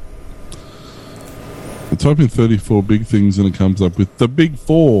random. I type in 34 Big Things and it comes up with the Big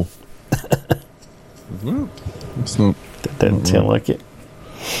Four. Well, it's not. That doesn't sound like it.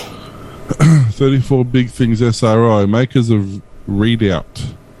 34 Big Things SRI, makers of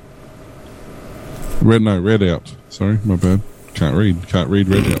Readout. Readout. Sorry, my bad. Can't read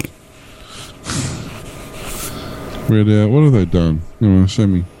Readout. Readout. What have they done? Show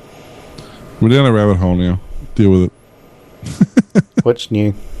me. We're down a rabbit hole now. Deal with it. What's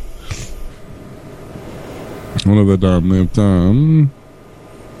new? What have they done? They've done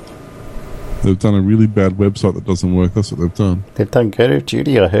a really bad website that doesn't work. That's what they've done. They've done Call of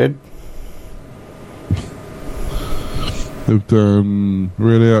Duty, I heard. They've done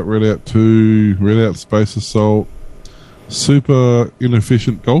Readout 2, Readout Space Assault, Super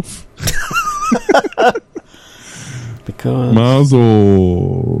Inefficient Golf. Because Mars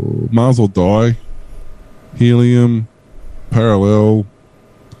or Die, Helium, Parallel,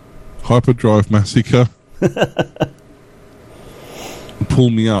 Hyperdrive Massacre. Pull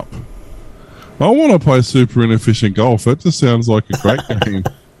me up. I want to play Super Inefficient Golf. That just sounds like a great game.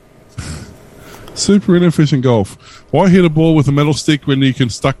 Super Inefficient Golf. Why hit a ball with a metal stick when you can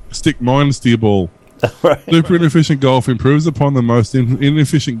stick mines to your ball? right, Super Inefficient Golf improves upon the most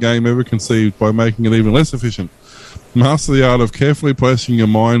inefficient game ever conceived by making it even less efficient. Master the art of carefully placing your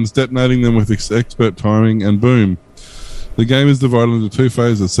mines, detonating them with expert timing, and boom. The game is divided into 2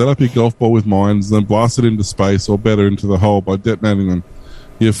 phases. Set up your golf ball with mines, then blast it into space, or better, into the hole by detonating them.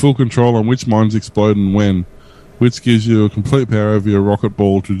 You have full control on which mines explode and when, which gives you a complete power over your rocket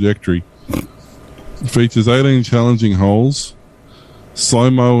ball trajectory. It features 18 challenging holes,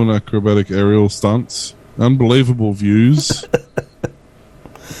 slow-mo and acrobatic aerial stunts, unbelievable views.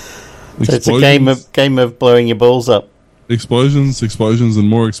 So it's a game of blowing your balls up. Explosions, and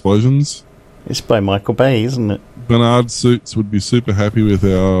more explosions. It's by Michael Bay, isn't it? Bernard Suits would be super happy with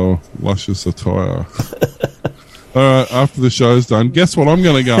our luscious attire. All right, after the show's done, guess what I'm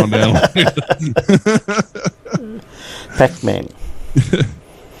going to go and download? Pac-Man.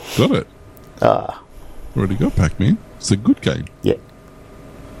 Got it. Ah. Already got Pac-Man. It's a good game. Yeah.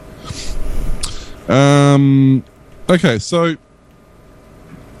 Okay, so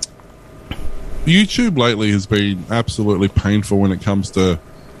YouTube lately has been absolutely painful when it comes to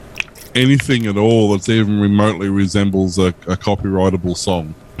anything at all that's even remotely resembles a copyrightable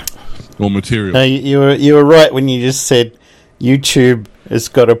song or material. No, you were right when you just said YouTube has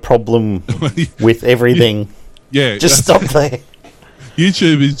got a problem with everything. Yeah, just stop there.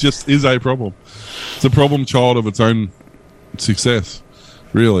 YouTube is a problem. It's a problem child of its own success,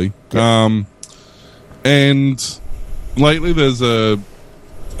 really. Yeah. And lately there's I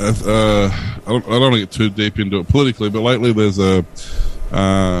don't want to get too deep into it politically, but lately there's a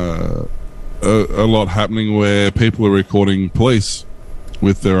lot happening where people are recording police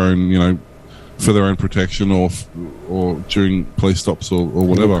with their own, for their own protection or during police stops or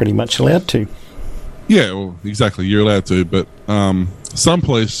whatever. You're pretty much allowed to. Yeah, well, exactly. You're allowed to, but some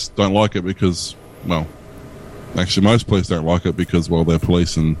police don't like it because, well, actually most police don't like it because, well, they're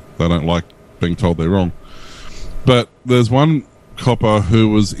police and they don't like being told they're wrong. But there's one copper who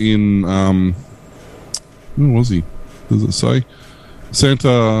was in, where was he? Does it say?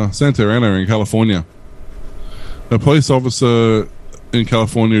 Santa Ana in California. A police officer in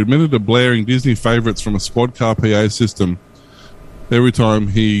California admitted to blaring Disney favorites from a squad car PA system every time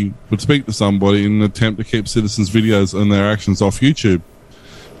he would speak to somebody in an attempt to keep citizens' videos and their actions off YouTube.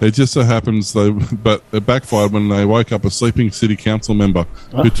 It just so happens, but it backfired when they woke up a sleeping city council member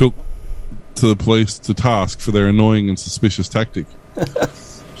who took to the police to task for their annoying and suspicious tactic.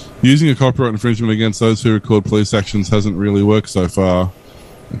 Using a copyright infringement against those who record police actions hasn't really worked so far,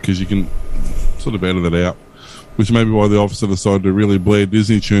 because you can sort of edit it out, which may be why the officer decided to really blare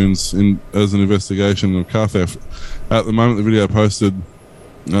Disney tunes as an investigation of car theft. At the moment the video posted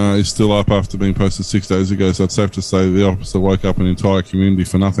is still up after being posted 6 days ago, so it's safe to say the officer woke up an entire community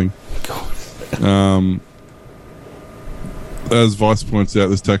for nothing. As Vice points out,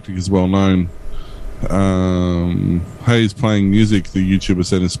 this tactic is well known. Hayes playing music, the YouTuber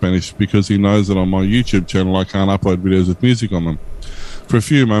said in Spanish, because he knows that on my YouTube channel I can't upload videos with music on them. For a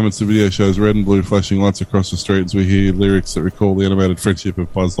few moments, the video shows red and blue flashing lights across the street as we hear lyrics that recall the animated friendship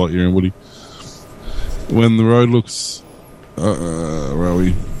of Buzz Lightyear and Woody. When the road looks... where are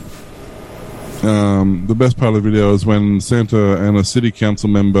we? The best part of the video is when Santa and a city council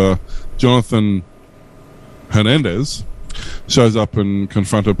member, Jonathan Hernandez, shows up and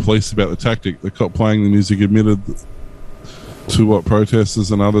confronted police about the tactic. The cop playing the music admitted to what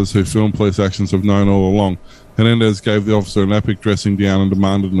protesters and others who filmed police actions have known all along. Hernandez gave the officer an epic dressing down and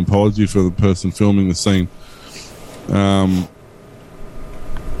demanded an apology for the person filming the scene. And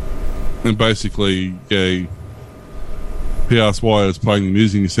basically, he asked why he was playing the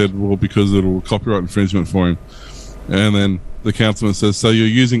music. He said, well, because it'll copyright infringement for him. And then the councilman says, so you're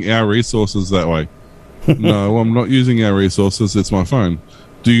using our resources that way? No, I'm not using our resources. It's my phone.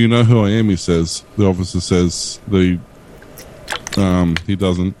 Do you know who I am? He says. The officer says he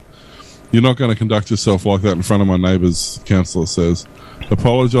doesn't. You're not going to conduct yourself like that in front of my neighbours, the counsellor says.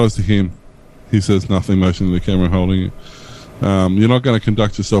 Apologise to him. He says nothing, motioning to the camera holding it. You're not going to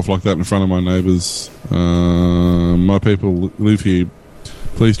conduct yourself like that in front of my neighbours. My people live here.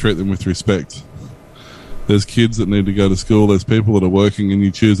 Please treat them with respect. There's kids that need to go to school. There's people that are working, and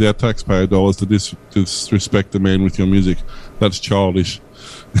you choose our taxpayer dollars to disrespect the man with your music. That's childish.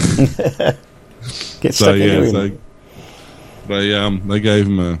 Get stuck they gave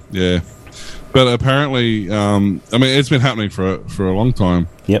him a But apparently, it's been happening for a long time.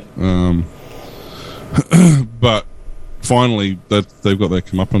 Yep. But finally, that they've got their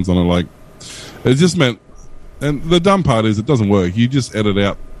comeuppance on it. Like, it just meant, and the dumb part is, it doesn't work. You just edit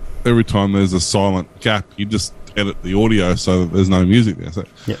out every time there's a silent gap. You just edit the audio so that there's no music there. So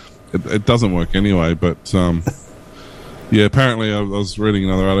yep. It doesn't work anyway. But apparently, I was reading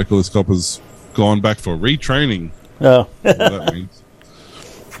another article. This cop has gone back for retraining. Oh, what that means.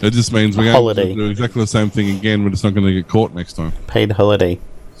 It just means we're going to do exactly the same thing again, but it's not going to get caught next time. Paid holiday.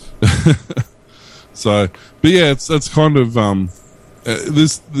 So, but yeah, it's kind of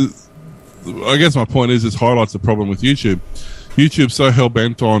this. I guess my point is, this highlights the problem with YouTube. YouTube's so hell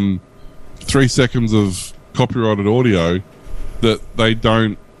bent on 3 seconds of copyrighted audio that they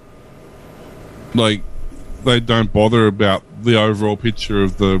don't bother about the overall picture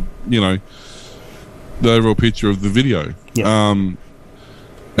of the overall picture of the video. Yeah.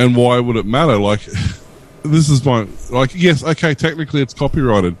 And why would it matter? Like, this is my yes, okay, technically it's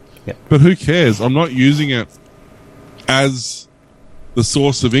copyrighted. Yeah. But who cares? I'm not using it as the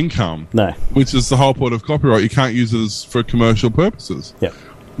source of income. No. Which is the whole point of copyright. You can't use it for commercial purposes. Yeah.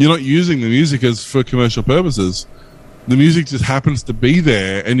 You're not using the music for commercial purposes. The music just happens to be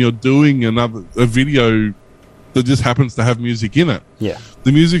there, and you're doing a video that just happens to have music in it. Yeah.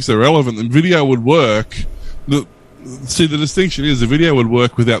 The music's irrelevant. The video would work. The distinction is the video would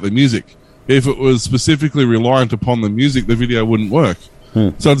work without the music. If it was specifically reliant upon the music, the video wouldn't work.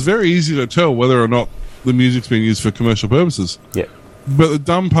 So it's very easy to tell whether or not the music's being used for commercial purposes. Yeah. But the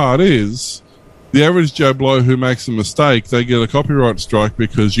dumb part is, the average Joe Blow who makes a mistake, they get a copyright strike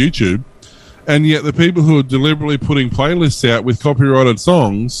because YouTube, and yet the people who are deliberately putting playlists out with copyrighted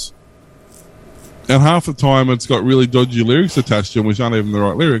songs, and half the time it's got really dodgy lyrics attached to them, which aren't even the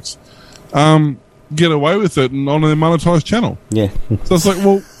right lyrics, get away with it and on their monetized channel. Yeah. So it's like,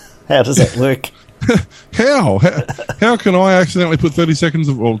 well, how does that work? How can I accidentally put 30 seconds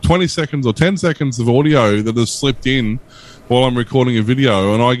or 20 seconds or 10 seconds of audio that has slipped in while I'm recording a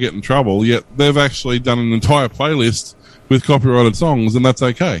video and I get in trouble, yet they've actually done an entire playlist with copyrighted songs, and that's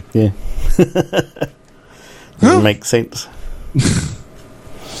okay? Yeah. Doesn't make sense.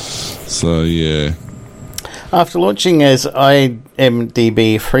 So, yeah. After launching as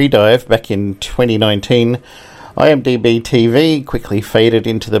IMDb Freedive back in 2019, IMDb TV quickly faded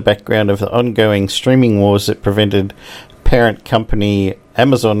into the background of the ongoing streaming wars that prevented parent company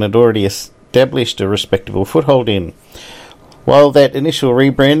Amazon had already established a respectable foothold in. While that initial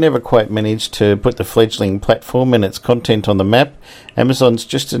rebrand never quite managed to put the fledgling platform and its content on the map, Amazon's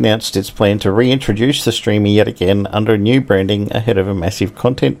just announced its plan to reintroduce the streamer yet again under a new branding ahead of a massive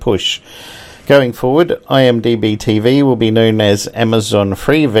content push. Going forward, IMDb TV will be known as Amazon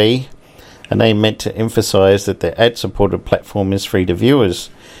Freevee, a name meant to emphasise that the ad-supported platform is free to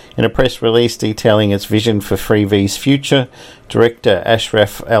viewers. In a press release detailing its vision for Freevee's future, director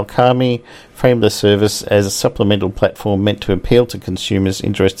Ashraf Alkami framed the service as a supplemental platform meant to appeal to consumers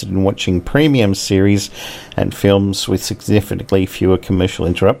interested in watching premium series and films with significantly fewer commercial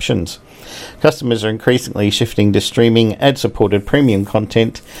interruptions. Customers are increasingly shifting to streaming ad-supported premium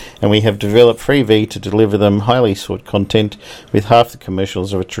content, and we have developed Freevee to deliver them highly sought content with half the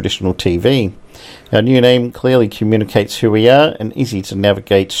commercials of a traditional TV. Our new name clearly communicates who we are, an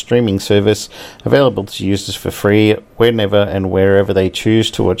easy-to-navigate streaming service available to users for free whenever and wherever they choose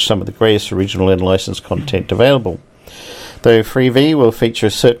to watch some of the greatest original and licensed content available. Though Freevee will feature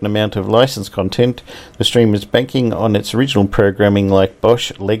a certain amount of licensed content, the stream is banking on its original programming like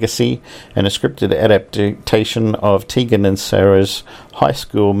Bosch Legacy and a scripted adaptation of Tegan and Sarah's high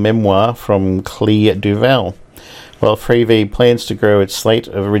school memoir from Clea Duval. While Freevee plans to grow its slate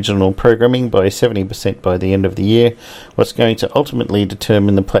of original programming by 70% by the end of the year, what's going to ultimately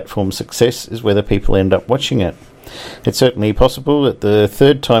determine the platform's success is whether people end up watching it. It's certainly possible that the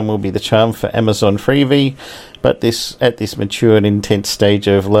third time will be the charm for Amazon Freevee, but at this mature and intense stage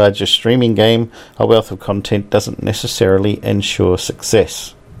of larger streaming game, a wealth of content doesn't necessarily ensure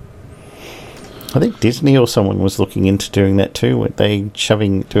success. I think Disney or someone was looking into doing that too. Were they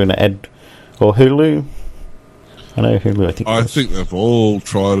doing an ad, or Hulu? I know Hulu. I think they've all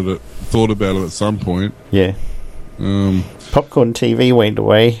tried it, thought about it at some point. Yeah. Popcorn TV went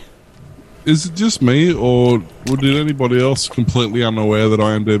away. Is it just me, or did anybody else completely unaware that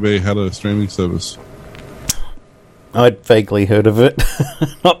IMDb had a streaming service? I'd vaguely heard of it.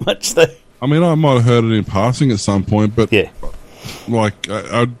 Not much, though. I mean, I might have heard it in passing at some point, but yeah, like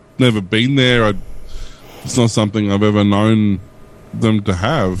I'd never been there. It's not something I've ever known them to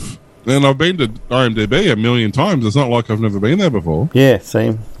have. And I've been to IMDb a million times. It's not like I've never been there before. Yeah,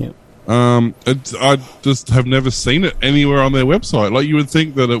 same. Yep. I just have never seen it anywhere on their website. Like, you would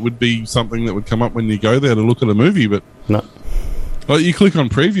think that it would be something that would come up when you go there to look at a movie, but no. Like, you click on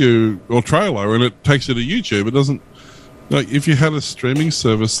preview or trailer and it takes you to YouTube. It doesn't. Like, if you had a streaming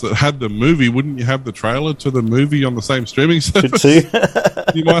service that had the movie, wouldn't you have the trailer to the movie on the same streaming service?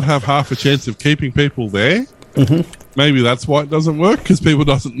 You might have half a chance of keeping people there. Mm-hmm. Maybe that's why it doesn't work, because people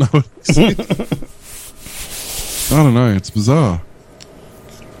doesn't know it exists. I don't know. It's bizarre.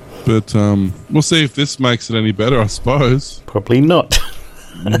 But we'll see if this makes it any better, I suppose. Probably not.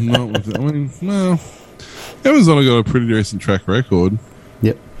 Not with it. I mean, no. Amazon have got a pretty decent track record.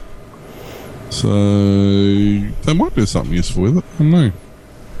 Yep. So they might do something useful with it. I don't know.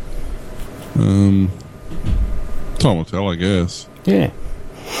 Time will tell, I guess. Yeah.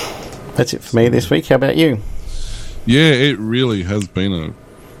 That's it for me this week. How about you? Yeah, it really has been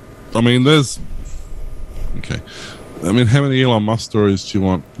I mean, there's... Okay. I mean, how many Elon Musk stories do you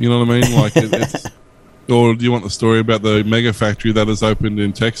want? You know what I mean? Like, it's... Or do you want the story about the mega factory that has opened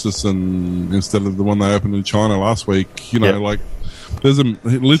in Texas and instead of the one they opened in China last week? You know, like, there's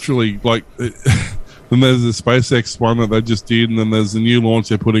literally, like... Then there's the SpaceX one that they just did, and then there's the new launch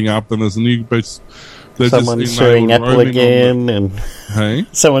they're putting up, and there's a new... Someone's suing Apple again, and... Hey?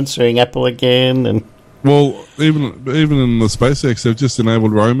 Someone's suing Apple again, and... Well, even in the SpaceX, they've just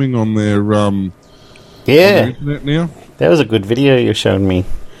enabled roaming on their on their internet now. That was a good video you showed me.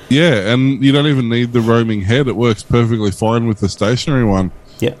 Yeah, and you don't even need the roaming head; it works perfectly fine with the stationary one.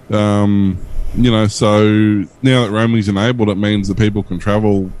 Yeah. You know, so now that roaming's enabled, it means that people can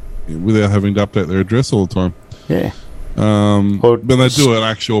travel without having to update their address all the time. Yeah. But they do an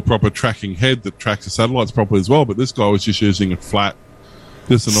actual proper tracking head that tracks the satellites properly as well. But this guy was just using a flat.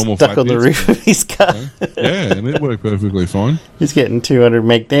 Just a normal stuck on the roof of his car. Yeah, and it worked perfectly fine. He's getting 200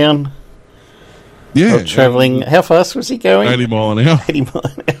 meg down. Yeah. Travelling, how fast was he going? 80 mile an hour. 80 mile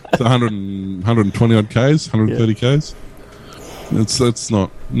an hour. It's 120 odd Ks, 130 Ks. It's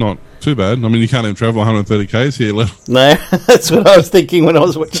not too bad. I mean, you can't even travel 130 Ks here. No, that's what I was thinking when I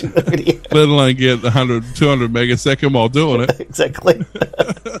was watching the video. Let alone get 200 megasecond while doing it. Exactly.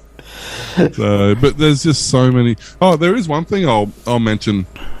 So, but there's just so many. Oh, there is one thing I'll mention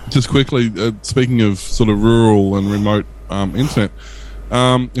just quickly. Speaking of sort of rural and remote internet,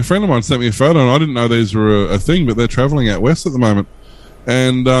 a friend of mine sent me a photo, and I didn't know these were a thing, but they're travelling out west at the moment,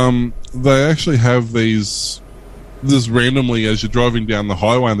 and they actually have these. This randomly, as you're driving down the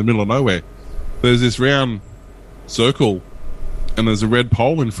highway in the middle of nowhere, there's this round circle, and there's a red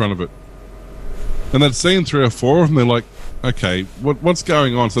pole in front of it, and they'd seen 3 or 4 of them. They're like, okay, what's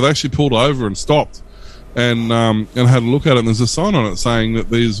going on? So they actually pulled over and stopped and had a look at it, and there's a sign on it saying that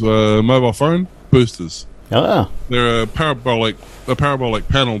these were mobile phone boosters. Oh. They're a parabolic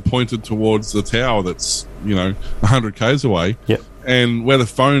panel pointed towards the tower that's, 100 k's away. Yep. And where the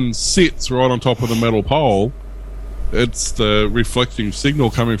phone sits right on top of the metal pole, it's the reflecting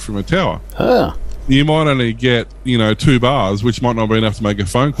signal coming from a tower. Ah. You might only get, 2 bars, which might not be enough to make a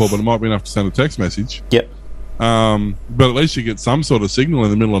phone call, but it might be enough to send a text message. Yep. But at least you get some sort of signal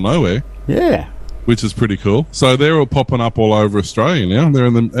in the middle of nowhere. Yeah. Which is pretty cool. So they're all popping up all over Australia now. They're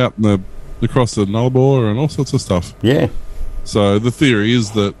across the Nullarbor and all sorts of stuff. Yeah. So the theory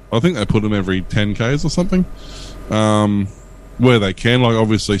is that I think they put them every 10Ks or something, where they can. Like,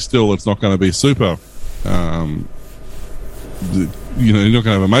 obviously, still it's not going to be super. You're not going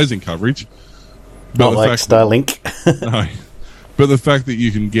to have amazing coverage. But not like Starlink. No. But the fact that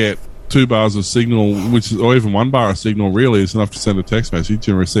you can get 2 bars of signal, or even 1 bar of signal, really is enough to send a text message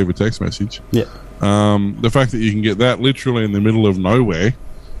and receive a text message. Yeah. The fact that you can get that literally in the middle of nowhere,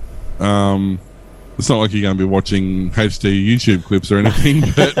 it's not like you're going to be watching HD YouTube clips or anything,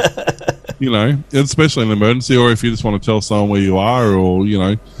 but, especially in an emergency, or if you just want to tell someone where you are, or,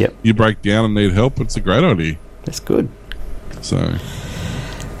 yep. you break down and need help, it's a great idea. That's good. So...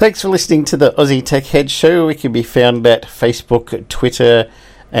 Thanks for listening to the Aussie Tech Head Show. We can be found at Facebook, Twitter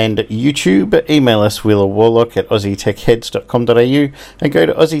and YouTube. Email us, wheelerwarlock@aussietechheads.com.au, and go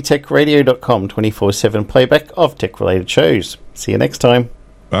to aussietechradio.com, 24/7 playback of tech-related shows. See you next time.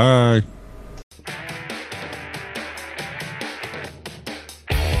 Bye.